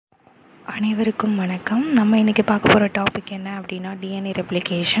அனைவருக்கும் வணக்கம். நம்ம இன்றைக்கி பார்க்க போகிற டாபிக் என்ன அப்படின்னா டிஎன்ஏ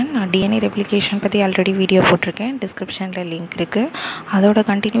ரெப்ளிகேஷன். நான் டிஎன்ஏ ரெப்ளிகேஷன் பற்றி ஆல்ரெடி வீடியோ போட்டிருக்கேன், டிஸ்கிரிப்ஷனில் லிங்க் இருக்குது. அதோட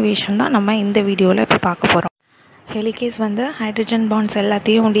கண்டினியூவேஷன் தான் நம்ம இந்த வீடியோவில் இப்போ பார்க்க போகிறோம். ஹெலிகேஸ் ஹைட்ரஜன் பாண்ட்ஸ்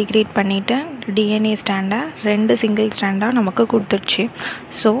எல்லாத்தையும் டிகிரேட் பண்ணிவிட்டு டிஎன்ஏ ஸ்டாண்டை 2 சிங்கிள் ஸ்டாண்டாக நமக்கு கொடுத்துருச்சு.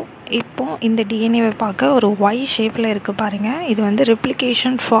 ஸோ இப்போது இந்த டிஎன்ஏவை பார்க்க ஒரு ஒய் ஷேப்பில் இருக்குது பாருங்கள். இது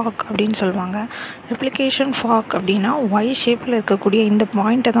ரெப்ளிகேஷன் ஃபாக் அப்படின்னு சொல்லுவாங்க. ரெப்ளிகேஷன் ஃபாக் அப்படின்னா ஒய் ஷேப்பில் இருக்கக்கூடிய இந்த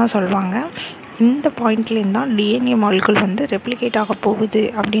பாயிண்ட்டை தான் சொல்லுவாங்க. இந்த பாயிண்ட்லேருந்து தான் டிஎன்ஏ மாலிகுல் ரெப்ளிகேட் ஆக போகுது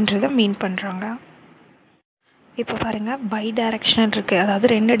அப்படின்றத மீன் பண்ணுறாங்க. இப்போ பாருங்கள், பை டைரக்ஷன் இருக்குது, அதாவது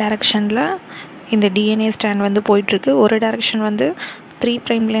 2 டைரக்ஷனில் இந்த டிஎன்ஏ ஸ்டாண்ட் போயிட்டுருக்கு. ஒரு டைரக்ஷன் 3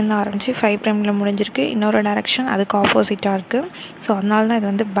 ப்ரைம்லேருந்து ஆரம்பித்து 5 ப்ரைமில் முடிஞ்சிருக்கு. இன்னொரு டைரக்ஷன் அதுக்கு ஆப்போசிட்டாக இருக்குது. ஸோ அதனால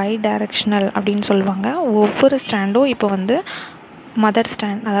தான் இது பை டைரக்ஷனல் அப்படின்னு சொல்லுவாங்க. ஒவ்வொரு ஸ்டாண்டும் இப்போ மதர்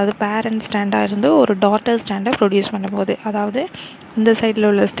ஸ்டாண்ட், அதாவது பேரண்ட் ஸ்டாண்டாக இருந்து ஒரு டாட்டர் ஸ்டாண்டை ப்ரொடியூஸ் பண்ணும்போது, அதாவது இந்த சைடில்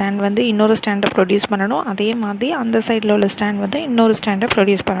உள்ள ஸ்டாண்ட் இன்னொரு ஸ்டாண்டை ப்ரொடியூஸ் பண்ணணும், அதே மாதிரி அந்த சைடில் உள்ள ஸ்டாண்ட் இன்னொரு ஸ்டாண்டை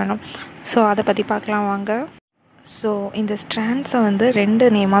ப்ரொடியூஸ் பண்ணணும். ஸோ அதை பற்றி பார்க்கலாம் வாங்க. ஸோ இந்த ஸ்டாண்ட்ஸை 2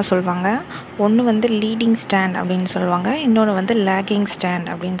 நேமாக சொல்லுவாங்க. ஒன்று லீடிங் ஸ்டாண்ட் அப்படின்னு சொல்லுவாங்க, இன்னொன்று லேகிங் ஸ்டாண்ட்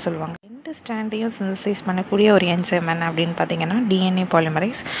அப்படின்னு சொல்லுவாங்க. 2 ஸ்டாண்டையும் சிந்தசைஸ் பண்ணக்கூடிய ஒரு என்சைம் என்ன அப்படின்னு பார்த்தீங்கன்னா டிஎன்ஏ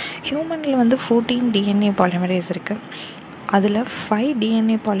பாலிமரைஸ். ஹியூமனில் 14 டிஎன்ஏ பாலிமரைஸ் இருக்குது. அதில் 5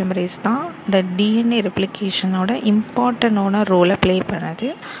 டிஎன்ஏ பாலிமரைஸ் தான் இந்த டிஎன்ஏ ரெப்ளிகேஷனோட இம்பார்ட்டண்டான ரோலை ப்ளே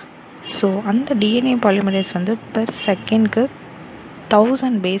பண்ணுது. ஸோ அந்த DNA polymerise per செகண்ட்க்கு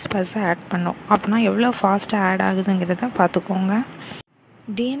 1000 base பேர்ஸை add பண்ணும். அப்படின்னா எவ்வளோ ஃபாஸ்ட்டாக ஆட் ஆகுதுங்கிறத பார்த்துக்கோங்க.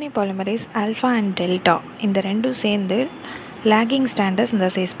 DNA polymerise alpha and delta இந்த 2 சேர்ந்து லேகிங் ஸ்டாண்டை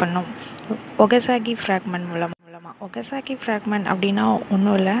சிந்தசைஸ் பண்ணும் ஒகசாகி ஃப்ராக்மெண்ட் மூலமாக. ஒகசாகி ஃப்ராக்மெண்ட் அப்படின்னா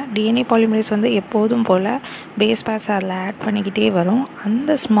ஒன்றும் இல்லை, டிஎன்ஏ பாலிமரைஸ் எப்போதும் போல் பேஸ் பேர்ஸ் அதில் ஆட் பண்ணிக்கிட்டே வரும்.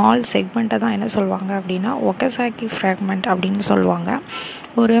 அந்த ஸ்மால் செக்மெண்ட்டை தான் என்ன சொல்லுவாங்க அப்படின்னா ஒகசாகி ஃப்ராக்மெண்ட் அப்படின்னு சொல்லுவாங்க.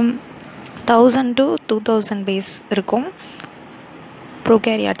 ஒரு 1000 to 2000 பேஸ் இருக்கும்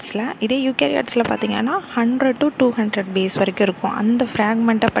ப்ரோகேரியாட்ஸில். இதே யூகேரியாட்ஸில் பார்த்தீங்கன்னா 100 to 200 பேஸ் வரைக்கும் இருக்கும். அந்த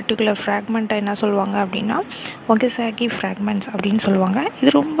ஃப்ராக்மெண்ட்டை, பர்டிகுலர் ஃப்ராக்மெண்ட்டை என்ன சொல்லுவாங்க அப்படின்னா ஒகசாகி ஃப்ராக்மெண்ட்ஸ் அப்படின்னு சொல்லுவாங்க.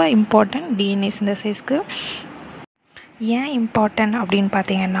 இது ரொம்ப இம்பார்ட்டன்ட் டிஎன்ஏ சிந்தசைஸ்க்கு. ஏன் இம்பார்ட்டன்ட் அப்படின்னு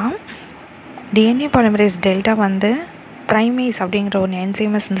பார்த்தீங்கன்னா டிஎன்ஏ பாலிமரேஸ் டெல்டா ப்ரைமேஸ் அப்படிங்கிற ஒரு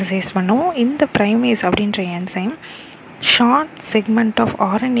என்சைமை சிந்தசைஸ் பண்ணும். இந்த ப்ரைமேஸ் அப்படின்ற enzyme short segment of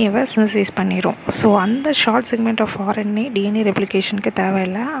ஆர்என்ஏவை synthesise பண்ணிடும். ஸோ அந்த short segment of RNA DNA ரெப்ளிகேஷனுக்கு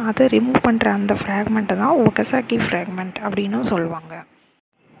தேவையில்லை. அதை ரிமூவ் பண்ணுற அந்த ஃப்ராக்மெண்ட்டை தான் ஒகசாகி ஃப்ராக்மெண்ட் அப்படின்னும் சொல்லுவாங்க.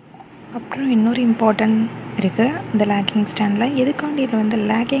 அப்புறம் இன்னொரு இம்பார்ட்டன்ட் இருக்குது இந்த லேகிங் ஸ்டாண்டில். எதுக்காண்டி இது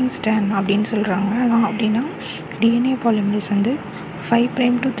லேகிங் ஸ்டாண்ட் அப்படின்னு சொல்கிறாங்க அப்படின்னா DNA polymerase 5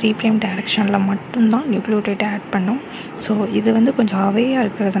 prime to 3 prime டைரக்ஷனில் மட்டும்தான் நியூக்ளியோடைடை ஆட் பண்ணும். ஸோ இது கொஞ்சம் அவையாக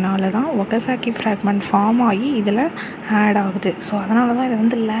இருக்கிறதுனால தான் ஒகசாகி ஃப்ராக்மெண்ட் ஃபார்ம் ஆகி இதில் ஆட் ஆகுது. ஸோ அதனால தான்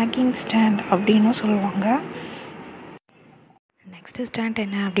இது லேகிங் ஸ்டாண்ட் அப்படின்னு சொல்லுவாங்க. நெக்ஸ்ட்டு ஸ்டாண்ட்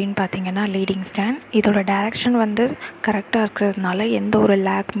என்ன அப்படின்னு பார்த்தீங்கன்னா லீடிங் ஸ்டாண்ட். இதோட டைரக்ஷன் கரெக்டாக இருக்கிறதுனால எந்த ஒரு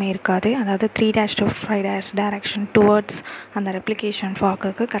லேக்குமே இருக்காது. அதாவது 3' to 5' டைரக்ஷன் டுவர்ட்ஸ் அந்த ரெப்ளிகேஷன்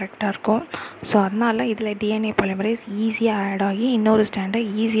ஃபாக்குக்கு கரெக்டாக இருக்கும். ஸோ அதனால் இதில் டிஎன்ஏ பாலிமரேஸ் ஈஸியாக ஆட் ஆகி இன்னொரு ஸ்டாண்டை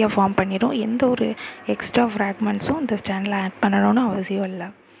ஈஸியாக ஃபார்ம் பண்ணிடும். எந்த ஒரு எக்ஸ்ட்ரா ஃப்ராக்மெண்ட்ஸும் இந்த ஸ்டாண்டில் ஆட் பண்ணணும்னு அவசியம் இல்லை.